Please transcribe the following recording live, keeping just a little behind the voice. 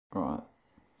Right,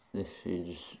 this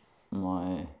is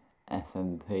my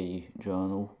FMP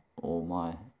journal, or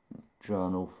my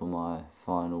journal for my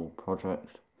final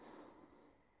project,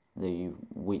 the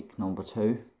week number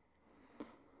 2.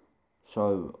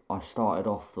 So I started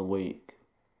off the week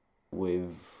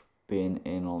with being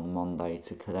in on Monday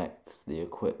to collect the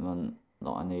equipment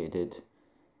that I needed.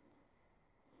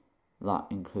 That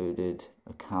included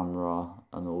a camera,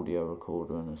 an audio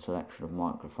recorder and a selection of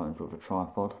microphones with a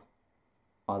tripod.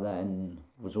 I then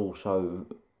was also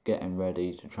getting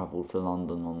ready to travel to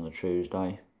London on the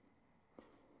Tuesday.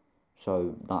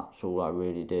 So that's all I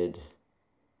really did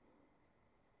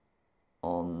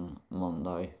on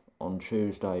Monday. On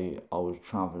Tuesday I was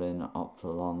travelling up to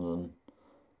London.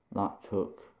 That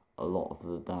took a lot of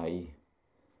the day,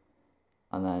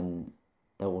 and then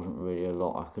there wasn't really a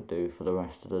lot I could do for the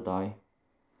rest of the day.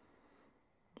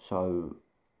 So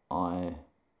I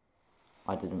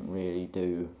didn't really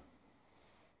do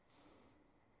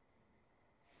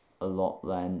a lot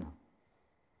then.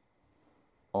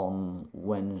 On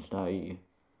Wednesday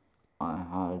I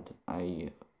had a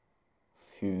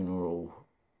funeral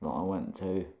that I went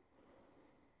to,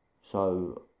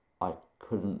 so I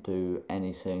couldn't do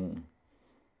anything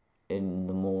in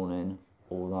the morning,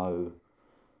 although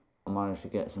I managed to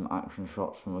get some action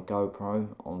shots from a GoPro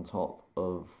on top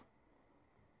of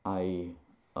a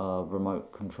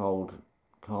remote controlled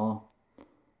car.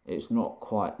 It's not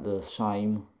quite the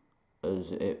same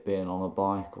as it being on a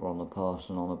bike or on a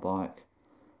person on a bike,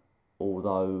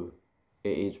 although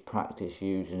it is practice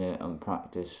using it and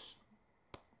practice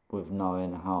with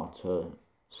knowing how to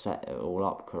set it all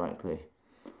up correctly.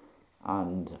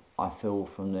 And I feel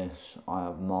from this I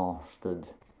have mastered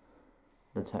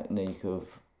the technique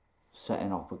of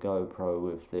setting up a GoPro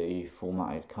with the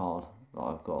formatted card that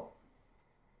I've got.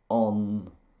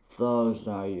 On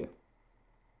Thursday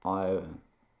I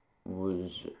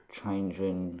was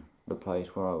changing the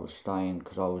place where I was staying,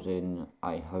 because I was in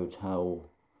a hotel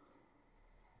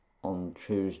on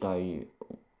Tuesday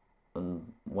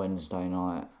and Wednesday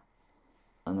night,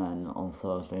 and then on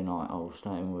Thursday night I was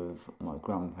staying with my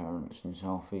grandparents in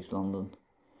South East London,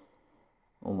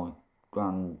 or my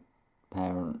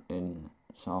grandparent in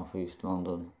South East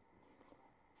London.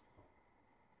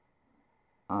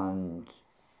 And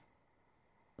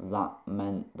that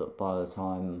meant that by the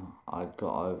time I'd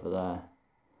got over there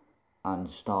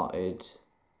and started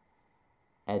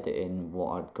editing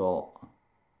what I'd got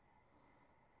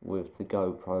with the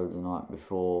GoPro the night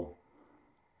before,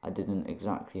 I didn't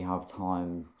exactly have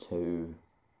time to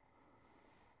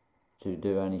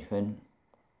do anything.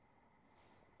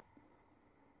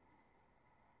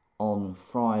 On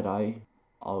Friday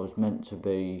I was meant to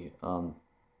be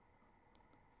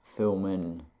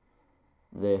filming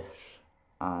this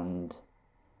and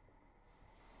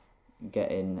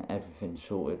getting everything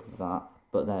sorted with that,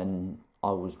 but then I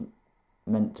was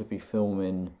meant to be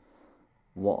filming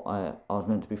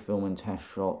test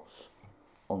shots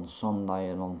on Sunday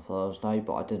and on Thursday,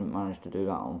 but I didn't manage to do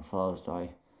that on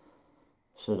Thursday,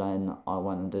 so then I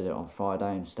went and did it on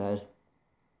Friday instead.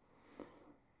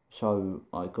 So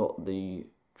I got the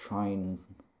train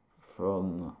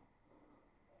from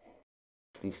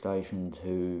the station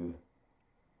to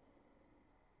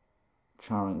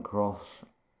Charing Cross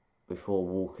before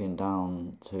walking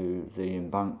down to the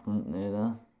embankment near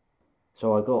there.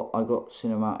 So I got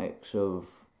cinematics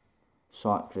of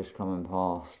cyclists coming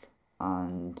past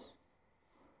and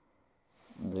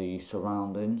the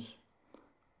surroundings.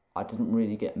 I didn't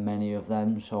really get many of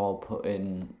them, so I'll put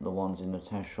in the ones in the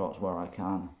test shots where I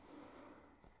can.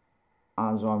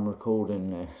 As I'm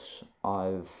recording this,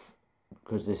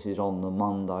 because this is on the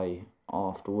Monday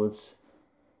afterwards,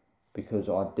 because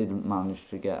I didn't manage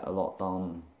to get a lot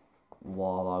done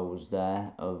while I was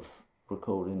there of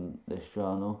recording this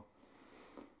journal,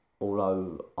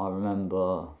 although I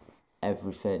remember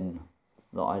everything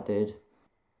that I did.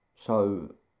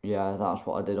 So yeah, that's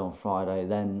what I did on Friday.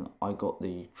 Then I got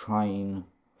the train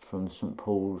from St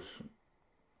Paul's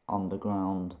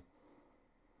Underground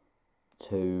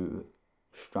to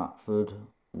Stratford,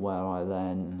 where I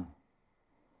then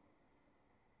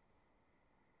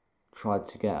tried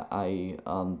to get a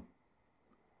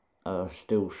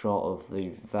still shot of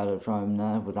the velodrome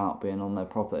there without being on their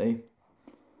property,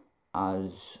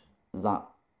 as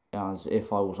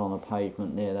if I was on a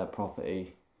pavement near their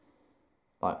property,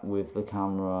 like with the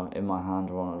camera in my hand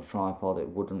or on a tripod, it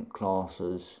wouldn't class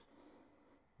as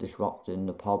disrupting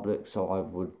the public, so I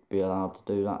would be allowed to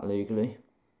do that legally.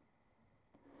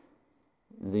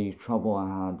 The trouble I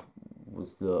had was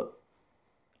that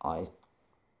I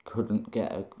couldn't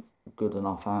get a good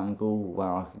enough angle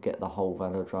where I could get the whole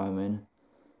velodrome in.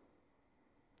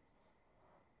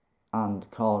 and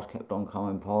cars kept on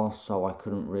coming past, so I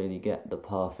couldn't really get the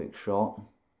perfect shot.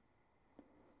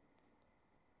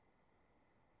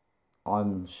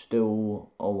 I'm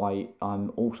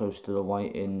also still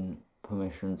awaiting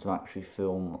permission to actually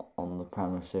film on the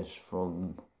premises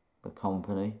from the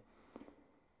company,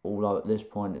 although at this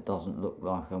point it doesn't look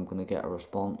like I'm going to get a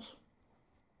response.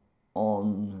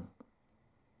 On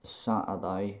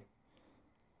Saturday,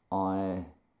 on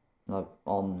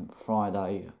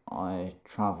Friday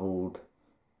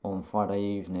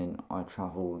evening I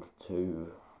travelled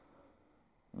to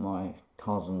my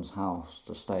cousin's house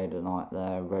to stay the night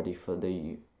there, ready for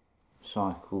the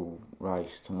cycle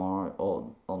race tomorrow,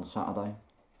 or on Saturday.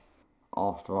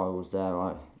 After I was there,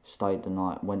 I stayed the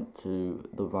night, went to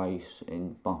the race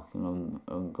in Buckingham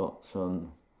and got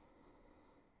some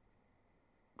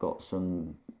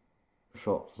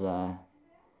shots there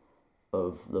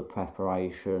of the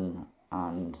preparation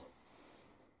and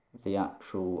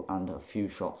a few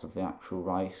shots of the actual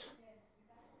race.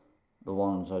 The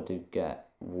ones I did get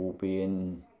will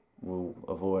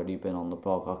have already been on the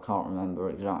blog. I can't remember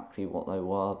exactly what they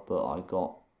were, but I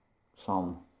got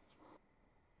some.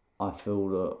 I feel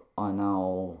that I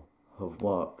now have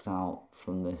worked out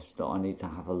from this that I need to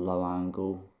have a low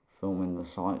angle filming the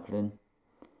cycling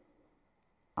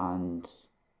and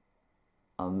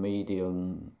a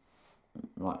medium,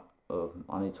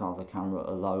 I need to have the camera at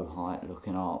a low height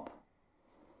looking up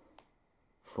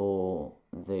for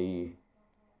the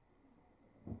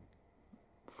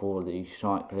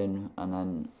cycling, and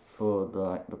then for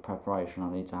the preparation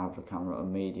I need to have the camera at a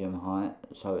medium height,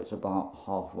 so it's about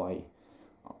halfway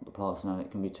up the person, and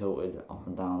it can be tilted up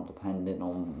and down depending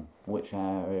on which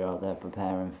area they're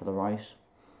preparing for the race.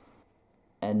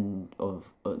 At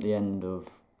the end of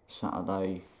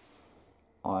Saturday,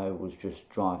 I was just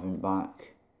driving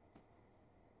back,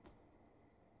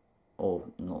 or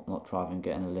not driving,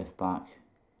 getting a lift back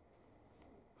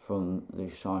from the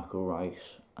cycle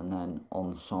race, and then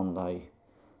on Sunday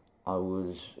I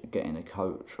was getting a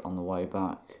coach on the way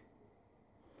back.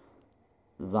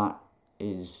 That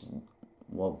is,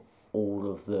 well, all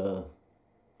of the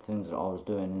things that I was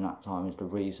doing in that time is the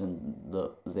reason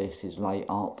that this is late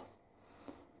up,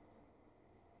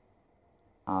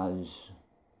 as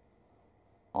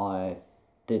I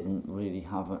didn't really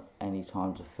have any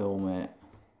time to film it,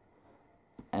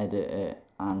 edit it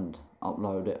and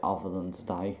upload it other than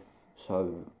today.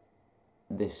 So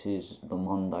this is the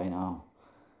Monday now,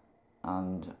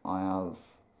 and I have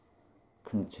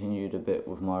continued a bit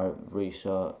with my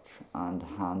research and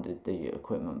handed the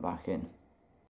equipment back in.